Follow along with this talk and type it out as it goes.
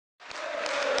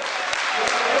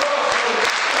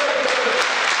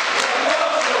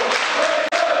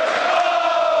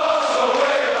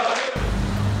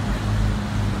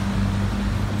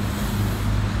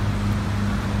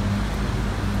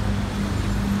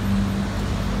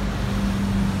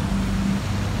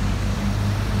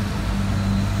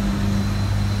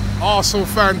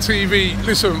ArsenalFanTV.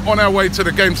 Listen, on our way to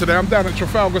the game today, I'm down at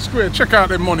Trafalgar Square. Check out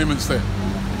them monuments there.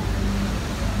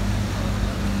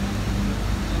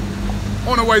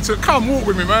 On our way to, come walk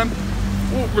with me, man.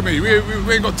 Walk with me. We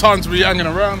ain't got time to be hanging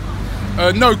around.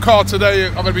 No car today.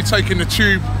 I'm going to be taking the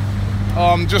tube.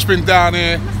 Just been down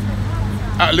here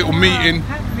at a little meeting.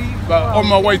 But on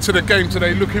my way to the game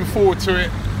today, looking forward to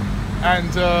it.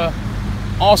 And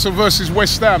Arsenal versus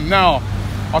West Ham. Now,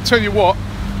 I'll tell you what.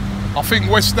 I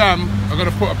think West Ham are going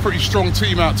to put a pretty strong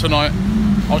team out tonight.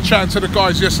 I was chatting to the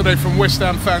guys yesterday from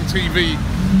AfTV,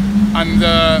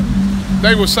 and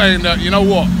they were saying that, you know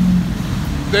what,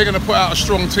 they're going to put out a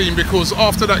strong team, because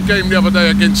after that game the other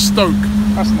day against Stoke,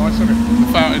 that's nice, isn't it?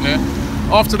 The fountain there.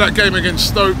 After that game against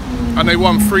Stoke, and they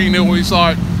won 3-0, he's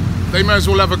like, they may as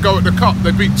well have a go at the cup.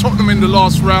 They beat Tottenham in the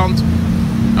last round,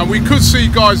 and we could see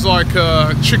guys like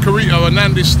Chikorito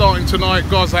Hernandez starting tonight,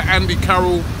 guys like Andy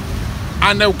Carroll,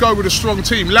 and they'll go with a strong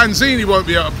team. Lanzini won't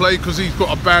be able to play because he's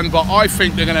got a ban, but I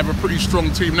think they're going to have a pretty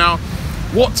strong team. Now,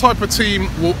 what type of team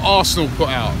will Arsenal put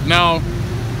out? Now,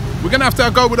 we're going to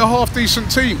have go with a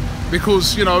half-decent team,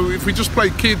 because, you know, if we just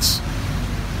play kids,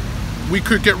 we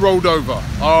could get rolled over.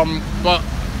 But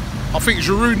I think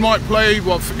Giroud might play.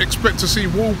 We'll expect to see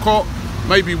Walcott,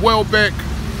 maybe Welbeck,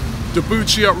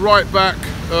 Debuchy at right back,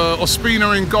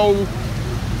 Ospina in goal.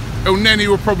 El Neni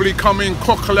will probably come in,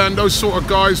 Coquelin, those sort of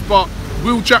guys, but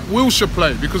will Jack Wilshere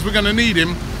play? Because we're going to need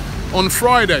him on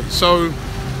Friday. So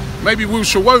maybe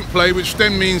Wilshere won't play, which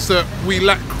then means that we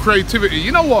lack creativity.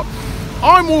 You know what?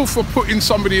 I'm all for putting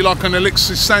somebody like an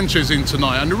Alexis Sanchez in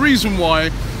tonight. And the reason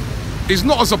why is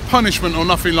not as a punishment or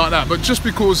nothing like that, but just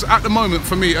because at the moment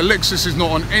for me, Alexis is not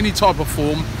on any type of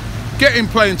form. Get him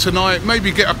playing tonight,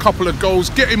 maybe get a couple of goals,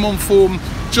 get him on form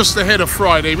just ahead of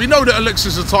Friday. We know that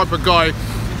Alexis is the type of guy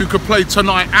who could play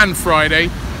tonight and Friday.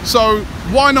 So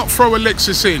why not throw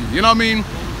Alexis in? You know what I mean?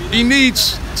 He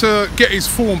needs to get his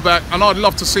form back, and I'd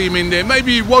love to see him in there.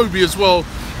 Maybe Iwobi as well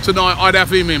tonight, I'd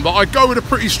have him in. But I'd go with a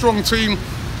pretty strong team.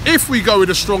 If we go with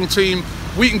a strong team,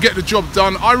 we can get the job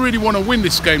done. I really want to win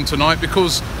this game tonight,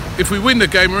 because if we win the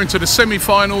game, we're into the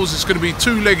semi-finals. It's going to be a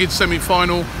two-legged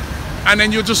semi-final. And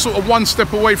then you're just sort of one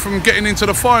step away from getting into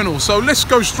the final. So let's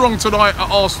go strong tonight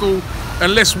at Arsenal,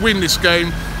 and let's win this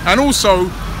game. And also,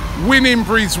 winning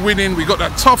breeds winning. We got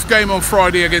that tough game on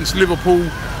Friday against Liverpool,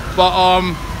 but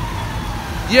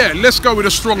yeah, let's go with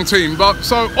a strong team. But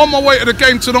so on my way to the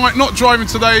game tonight, not driving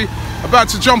today, about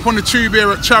to jump on the tube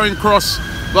here at Charing Cross.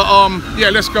 But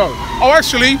yeah, let's go. Oh,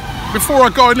 actually, before I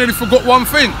go, I nearly forgot one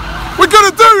thing. We're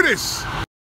gonna do this.